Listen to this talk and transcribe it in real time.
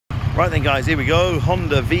Right then guys, here we go.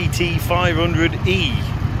 Honda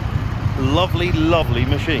VT500E. Lovely, lovely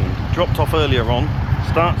machine. Dropped off earlier on.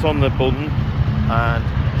 Starts on the button and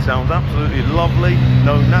sounds absolutely lovely.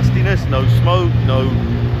 No nastiness, no smoke,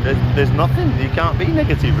 there's nothing. You can't be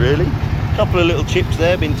negative really. Couple of little chips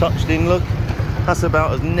there been touched in, look. That's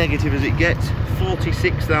about as negative as it gets.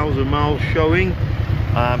 46,000 miles showing.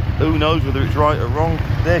 Who knows whether it's right or wrong.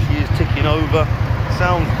 There she is ticking over.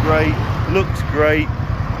 Sounds great, looks great.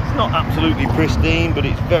 It's not absolutely pristine, but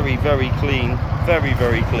it's very, very clean. Very,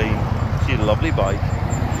 very clean. She's a lovely bike.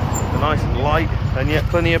 Nice and light, and yet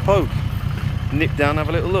plenty of poke. Nip down, have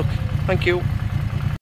a little look. Thank you.